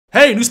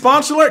Hey, new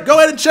sponsor alert, go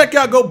ahead and check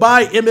out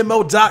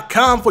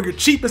GoBuyMMO.com for your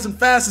cheapest and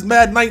fastest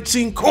Madden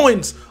 19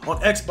 coins on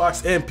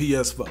Xbox and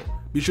PS4.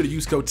 Be sure to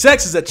use code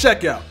Texas at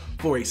checkout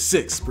for a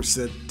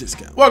 6%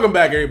 discount. Welcome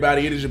back,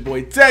 everybody. It is your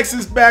boy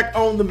Texas back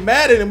on the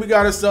Madden, and we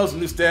got ourselves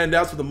some new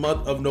standouts for the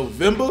month of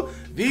November.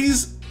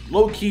 These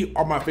low-key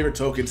are my favorite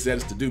token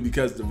sets to do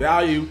because the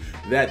value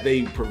that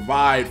they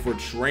provide for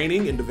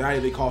training and the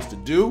value they cost to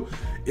do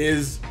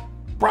is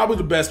probably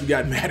the best we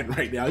got in Madden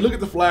right now. Look at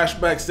the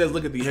flashback sets,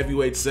 look at the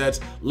heavyweight sets,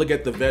 look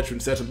at the veteran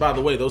sets, and by the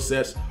way, those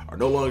sets are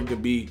no longer going to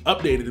be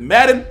updated in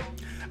Madden.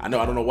 I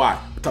don't know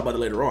why. We'll talk about it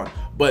later on.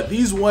 But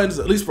these ones,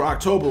 at least for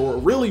October, were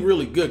really,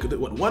 really good. Because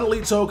one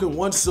elite token,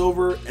 one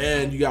silver,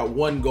 and you got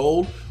one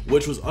gold,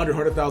 which was under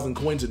 100,000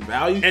 coins in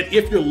value. And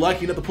if you're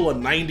lucky enough to pull a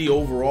 90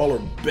 overall or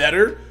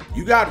better,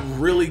 you got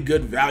really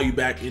good value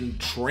back in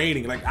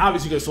training. Like,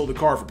 obviously, you could have sold the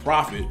card for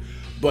profit,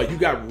 but you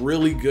got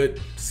really good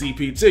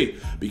CPT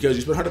because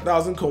you spent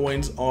 100,000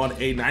 coins on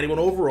a 91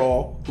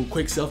 overall who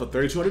quick sell for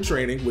 3,200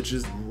 training, which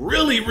is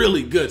really,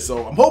 really good.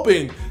 So I'm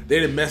hoping they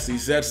didn't mess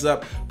these sets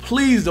up.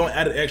 Please don't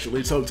add an extra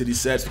elite token to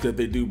these sets because if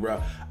they do, bro,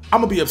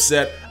 I'm gonna be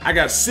upset. I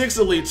got 6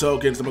 elite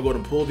tokens. I'm gonna go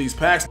ahead and pull these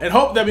packs and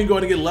hope that we can go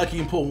ahead and get lucky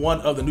and pull one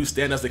of the new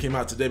standouts that came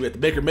out today. We got the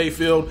Baker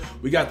Mayfield,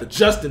 we got the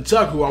Justin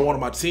Tuck, who are one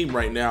of my team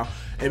right now,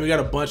 and we got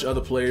a bunch of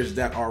other players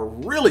that are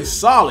really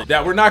solid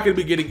that we're not gonna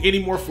be getting any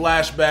more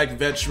flashback,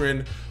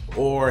 veteran,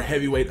 or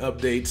heavyweight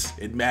updates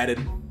in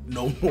Madden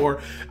no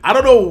more. I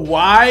don't know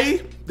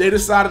why they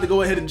decided to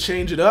go ahead and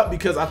change it up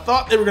because I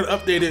thought they were gonna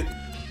update it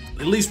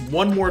at least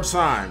one more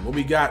time when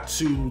we got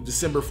to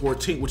December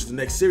 14th, which is the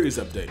next series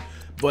update.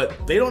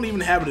 But they don't even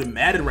have it in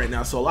Madden right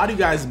now, so a lot of you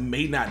guys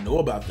may not know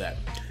about that.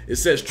 It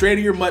says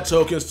trading your MUT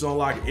tokens to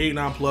unlock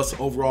 89 plus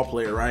overall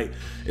player, right?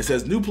 It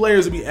says new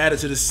players will be added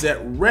to the set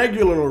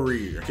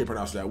regularly. I can't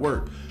pronounce that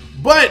word.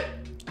 But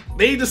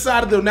they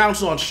decided to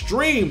announce on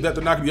stream that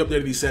they're not going to be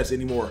updating these sets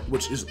anymore,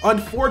 which is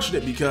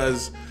unfortunate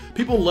because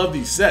people love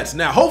these sets.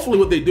 Now, hopefully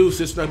what they do,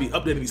 since they're not going to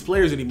be updating these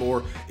players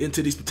anymore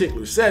into these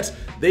particular sets,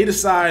 they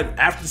decide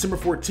after December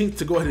 14th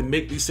to go ahead and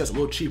make these sets a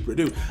little cheaper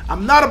to do.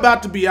 I'm not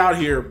about to be out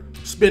here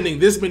spending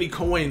this many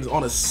coins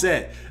on a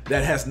set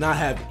that has not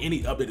have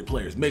any updated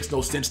players. Makes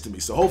no sense to me.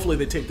 So hopefully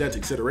they take that into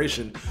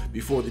consideration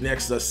before the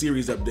next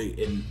series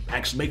update and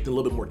actually make them a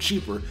little bit more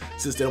cheaper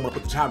since they don't want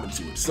to put the time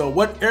into it. So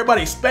what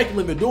everybody's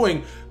speculating they're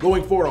doing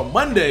going forward on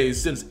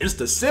Mondays, since it's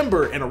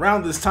December and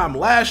around this time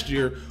last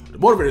year, the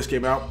motivators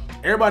came out,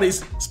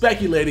 everybody's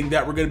speculating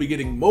that we're going to be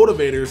getting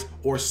motivators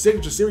or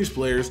signature series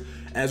players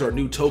as our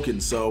new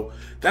tokens. So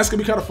that's going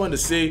to be kind of fun to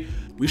see.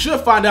 We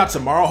should find out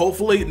tomorrow,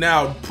 hopefully.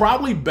 Now,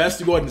 probably best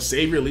to go ahead and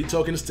save your elite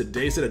tokens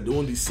today instead of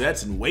doing these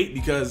sets and wait,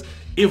 because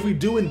if we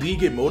do indeed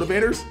get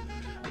motivators,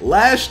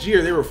 last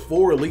year they were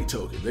 4 elite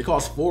tokens. They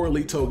cost 4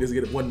 elite tokens to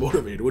get 1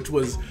 motivator, which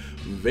was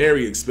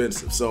very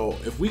expensive. So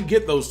if we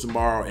get those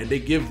tomorrow and they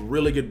give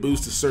really good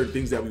boosts to certain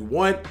things that we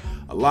want,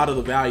 a lot of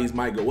the values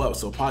might go up.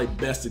 So probably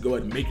best to go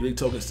ahead and make your elite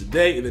tokens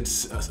today and then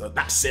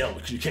not sell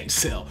because you can't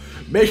sell.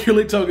 Make your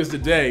elite tokens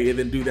today and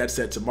then do that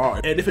set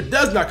tomorrow. And if it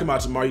does not come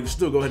out tomorrow, you can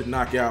still go ahead and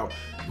knock out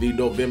the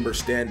November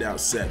standout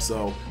set.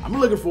 So I'm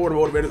looking forward to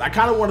motivators. I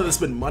kind of wanted to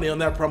spend money on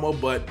that promo,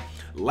 but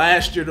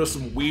last year there was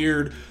some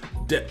weird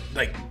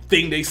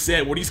thing they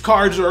said where these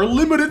cards are a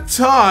limited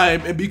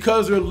time, and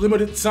because they're a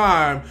limited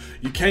time,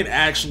 you can't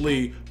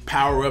actually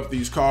power up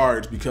these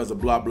cards because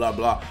of blah blah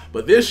blah.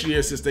 But this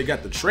year, since they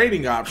got the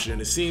trading option,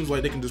 it seems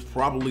like they can just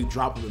probably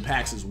drop them in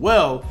packs as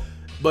well.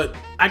 But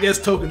I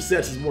guess token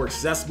sets is more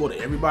accessible to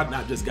everybody,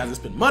 not just guys that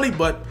spend money.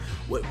 But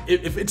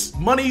if it's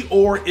money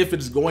or if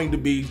it's going to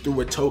be through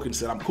a token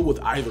set, I'm cool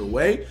with either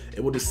way.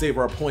 And we'll just save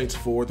our points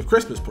for the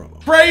Christmas promo.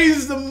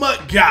 Praise the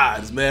MUT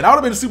gods, man. I would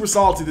have been super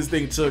salty if this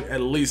thing took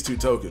at least 2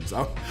 tokens.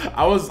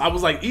 I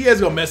was like, EA's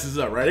gonna mess this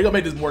up, right? They're gonna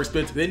make this more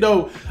expensive. They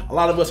know a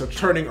lot of us are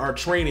turning our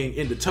training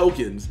into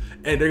tokens,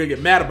 and they're gonna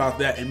get mad about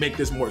that and make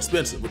this more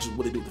expensive, which is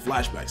what they do with the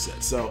flashback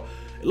set. So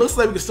it looks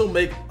like we can still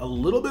make a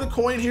little bit of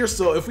coin here.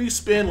 So if we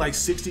spend like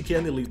 60K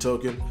on the elite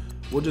token,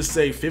 we'll just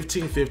say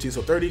 1550,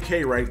 so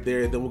 30K right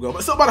there, and then we'll go.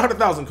 But still about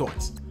 100,000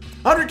 coins.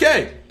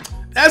 100K,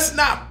 that's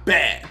not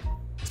bad.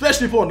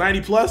 Especially for a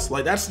 90 plus,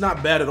 like that's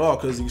not bad at all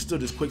because you can still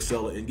just quick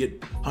sell it and get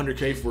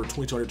 100K for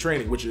 2,200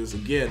 training, which is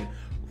again,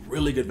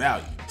 really good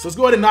value. So let's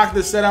go ahead and knock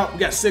this set out. We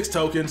got 6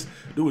 tokens,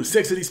 doing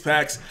 6 of these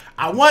packs.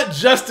 I want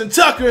Justin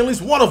Tucker, at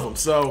least one of them.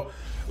 So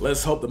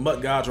let's hope the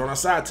MUT gods are on our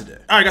side today.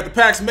 All right, got the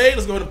packs made.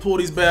 Let's go ahead and pull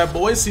these bad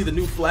boys. See the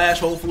new flash,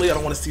 hopefully. I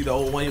don't want to see the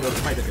old one, even though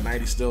it might be like a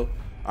 90 still.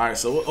 All right,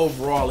 so what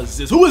overall is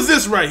this? Who is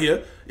this right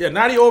here? Yeah,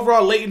 90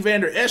 overall, Leighton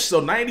Vander Esch.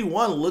 So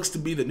 91 looks to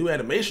be the new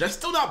animation. That's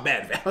still not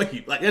bad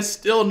value. Like, that's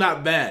still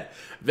not bad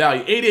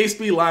value. 88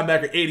 speed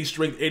linebacker, 80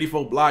 strength,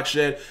 84 block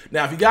shed.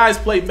 Now, if you guys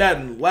played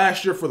Madden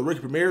last year for the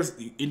rookie premieres,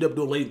 you end up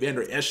doing Leighton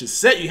Vander Esch's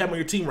set. You have him on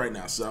your team right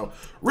now. So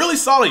really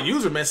solid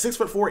user, man.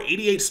 6'4",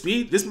 88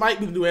 speed. This might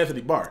be the new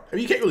Anthony Barr. I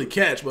mean, you can't really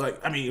catch, but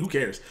like, I mean, who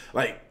cares?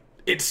 Like,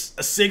 it's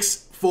a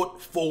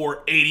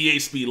 6'4", 88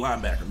 speed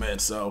linebacker, man.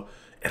 So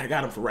and I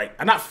got him for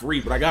not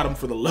free, but I got him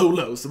for the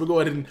low. So we'll go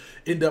ahead and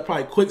end up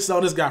probably quick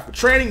selling this guy for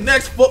training.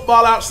 Next,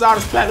 Football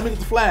Outsiders pack. Let me get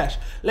the flash.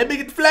 Let me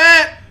get the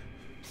flash.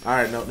 All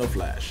right, no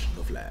flash.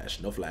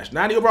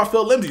 90 overall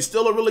Phil Lindsay,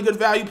 still a really good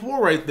value pool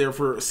right there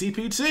for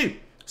CPT.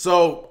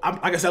 So,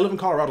 like I said, I live in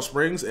Colorado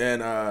Springs,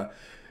 and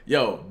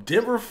yo,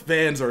 Denver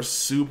fans are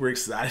super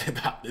excited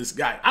about this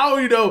guy. I don't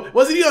even know,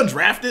 wasn't he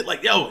undrafted?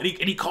 Like, yo, and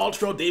he called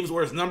Terrell Davis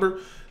where his number.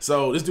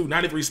 So this dude,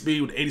 93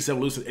 speed with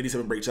 87 loose and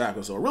 87 break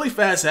tackle. So a really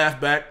fast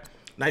halfback.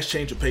 Nice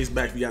change of pace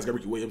back if you guys got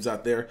Ricky Williams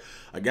out there.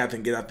 A guy that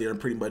can get out there and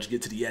pretty much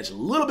get to the edge a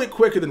little bit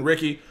quicker than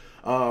Ricky.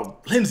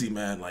 Lindsey,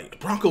 man, like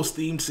Broncos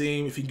theme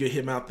team, if you can get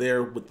him out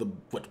there with the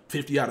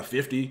 50 out of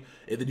 50,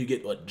 and then you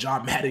get a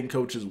John Madden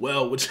coach as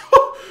well, which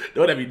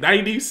don't that be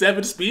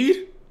 97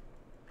 speed?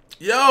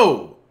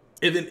 Yo,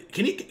 and then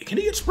can he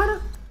get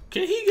sprinter?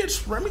 Can he get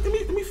sprinter?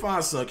 Let me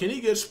find some. Can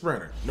he get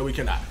sprinter? No, he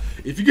cannot.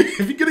 If you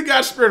could have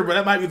got sprinter, but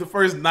that might be the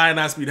first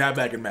 99 speed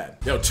halfback in Madden.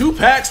 Yo, 2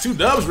 packs, 2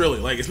 dubs, really.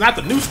 Like, it's not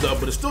the new stuff,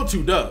 but it's still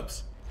 2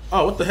 dubs.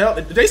 Oh, what the hell?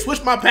 Did they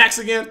switch my packs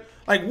again?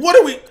 Like,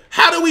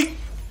 how do we?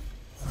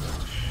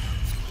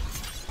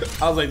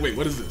 I was like, wait,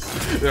 what is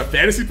this? Is there a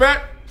fantasy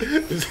pack?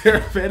 Is there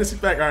a fantasy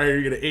pack? All right, here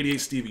you get an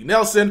 88 Stevie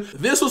Nelson.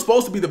 This was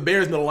supposed to be the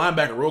Bears middle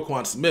linebacker,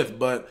 Roquan Smith,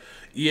 but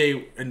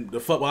EA and the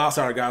Football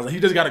Outsider guys, like, he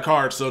just got a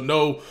card, so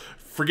no,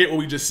 forget what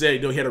we just said. You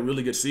know, he had a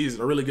really good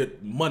season, a really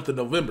good month of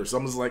November. So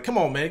I'm just like, come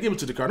on, man, give it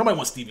to the card. Nobody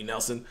wants Stevie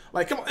Nelson.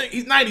 Like, come on,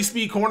 he's 90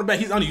 speed cornerback.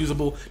 He's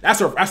unusable.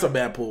 That's a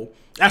bad pull.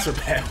 That's a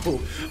bad pull.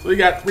 So we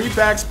got 3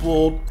 packs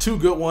pulled, 2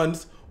 good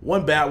ones,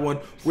 1 bad one.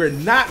 We're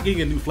not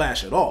getting a new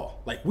flash at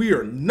all. Like, we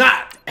are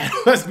not.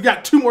 We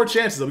got 2 more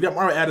chances. We got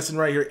Mario Addison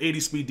right here, 80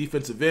 speed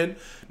defensive end,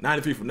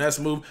 93 finesse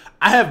move.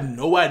 I have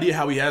no idea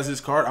how he has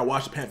this card. I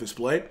watched the Panthers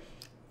play.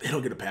 They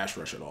don't get a pass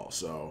rush at all.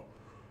 So,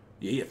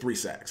 yeah, he had 3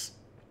 sacks.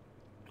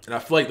 And I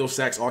feel like those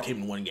sacks all came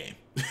in 1 game.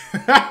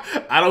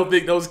 I don't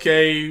think those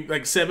came,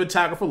 like 7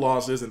 tackle for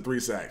losses and 3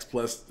 sacks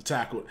plus the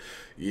tackle.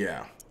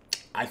 Yeah,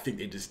 I think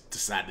they just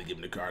decided to give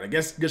him the card. I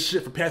guess good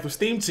shit for Panthers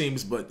theme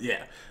teams, but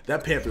yeah,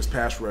 that Panthers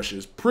pass rush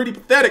is pretty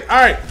pathetic.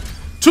 All right,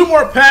 2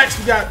 more packs.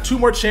 We got 2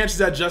 more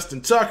chances at Justin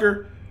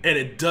Tucker, and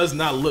it does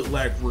not look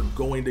like we're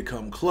going to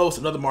come close.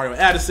 Another Mario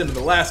Addison, and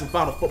the last and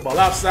final Football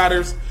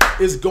Outsiders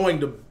is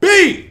going to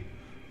be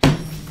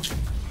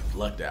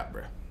lucked out,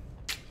 bro.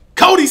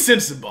 Cody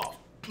Sensabaugh.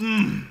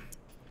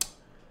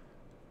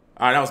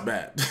 All right, that was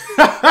bad.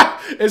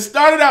 It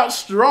started out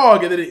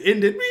strong, and then it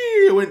ended.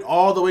 It went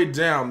all the way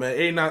down, man.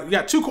 You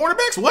got 2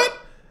 cornerbacks? What?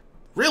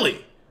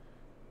 Really?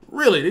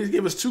 Really? They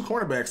gave us 2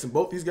 cornerbacks, and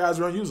both these guys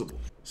are unusable.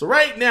 So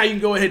right now, you can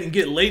go ahead and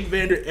get Leighton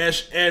Vander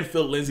Esch and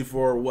Phil Lindsay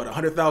for, what,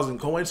 100,000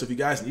 coins? So if you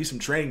guys need some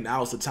training,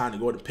 now is the time to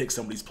go ahead and pick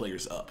some of these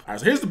players up. All right,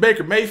 so here's the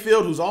Baker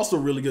Mayfield, who's also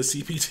really good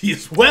CPT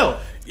as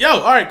well. Yo,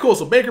 all right, cool.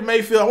 So Baker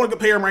Mayfield, I want to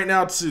compare him right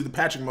now to the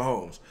Patrick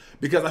Mahomes,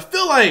 because I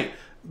feel like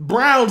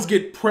Browns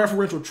get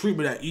preferential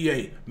treatment at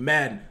EA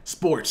Madden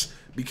Sports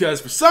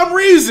because for some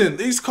reason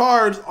these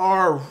cards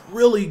are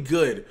really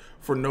good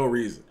for no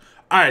reason.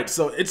 All right,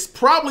 so it's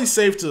probably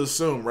safe to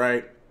assume,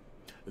 right,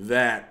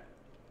 that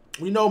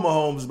we know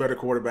Mahomes is a better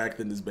quarterback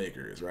than this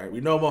Baker is, right?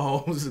 We know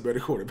Mahomes is a better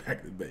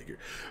quarterback than Baker.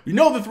 We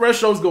know the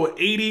thresholds go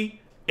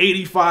 80,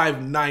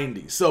 85,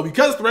 90. So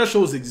because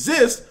thresholds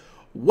exist,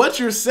 what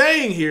you're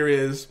saying here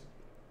is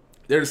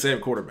they're the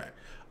same quarterback.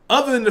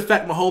 Other than the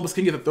fact Mahomes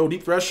can get the throw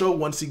deep threshold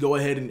once he go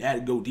ahead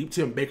and go deep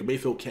to him, Baker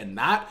Mayfield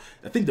cannot.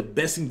 I think the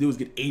best thing to do is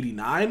get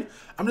 89.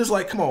 I'm just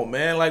like, come on,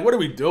 man. Like, what are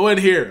we doing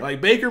here?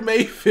 Like, Baker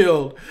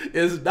Mayfield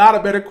is not a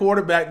better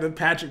quarterback than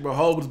Patrick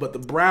Mahomes, but the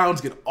Browns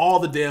get all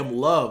the damn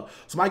love.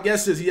 So my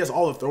guess is he has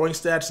all the throwing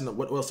stats. And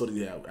what else does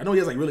he have? I know he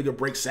has, like, really good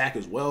break sack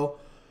as well.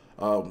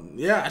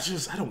 Yeah,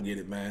 I don't get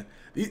it, man.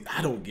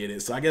 I don't get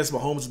it. So I guess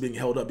Mahomes is being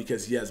held up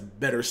because he has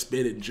better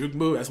spin and juke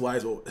move. That's why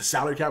his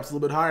salary cap's a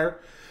little bit higher.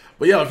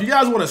 But yo, if you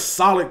guys want a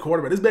solid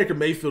quarterback, this Baker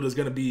Mayfield is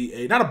going to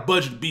be not a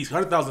budget beast.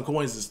 100,000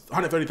 coins is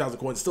 130,000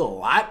 coins is still a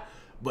lot.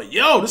 But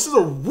yo, this is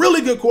a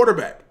really good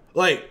quarterback.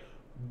 Like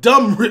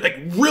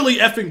really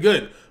effing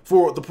good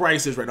for the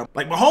prices right now.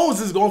 Like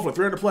Mahomes is going for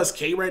 300+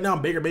 K right now,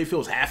 and Baker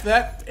Mayfield's half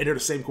that, and they're the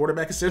same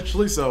quarterback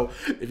essentially. So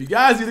if you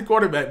guys need a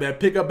quarterback, man,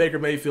 pick up Baker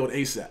Mayfield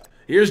ASAP.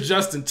 Here's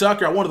Justin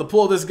Tucker. I wanted to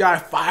pull this guy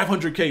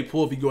 500K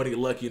pull if you go ahead and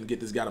get lucky and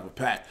get this guy out of a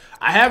pack.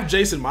 I have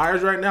Jason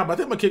Myers right now, but I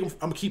think I'm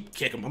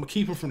gonna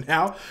keep him from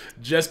now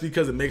just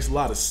because it makes a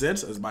lot of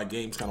sense as my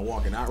game's kind of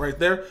walking out right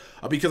there.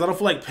 Because I don't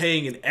feel like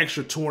paying an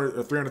extra 200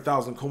 or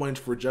 300,000 coins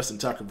for Justin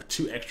Tucker for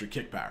 2 extra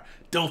kick power.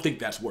 Don't think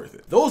that's worth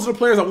it. Those are the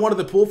players I wanted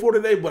to pull for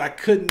today, but I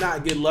could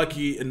not get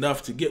lucky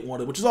enough to get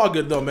one, which is all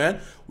good though,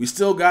 man. We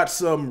still got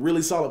some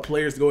really solid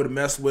players to go ahead and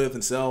mess with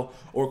and sell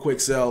or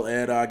quick sell.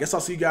 And I guess I'll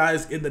see you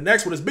guys in the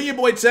next one. It's been your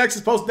boy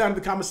Texas. Post down in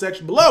the comment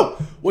section below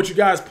what you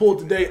guys pulled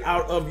today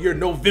out of your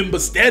November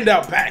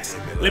standout packs.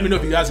 Let me know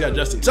if you guys got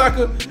Justin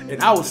Tucker,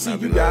 and I will see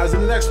you guys in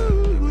the next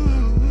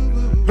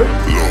one. Look,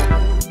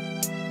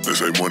 they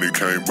say money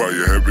can't buy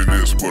your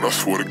happiness, but I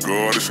swear to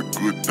God, it's a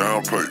good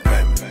down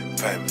payment.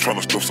 Trying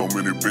to stuff so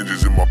many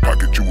binges in my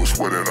pocket, you would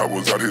swear that I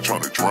was out here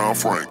trying to drown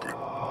Franklin.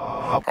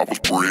 I was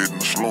bred in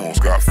the slums,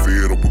 got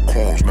fed up with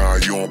crumbs. Now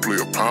you don't play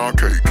a pound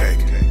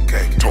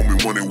cake. Told me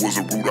money was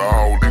a root of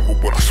all evil,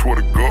 but I swear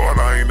to God,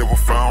 I ain't never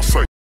found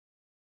safe.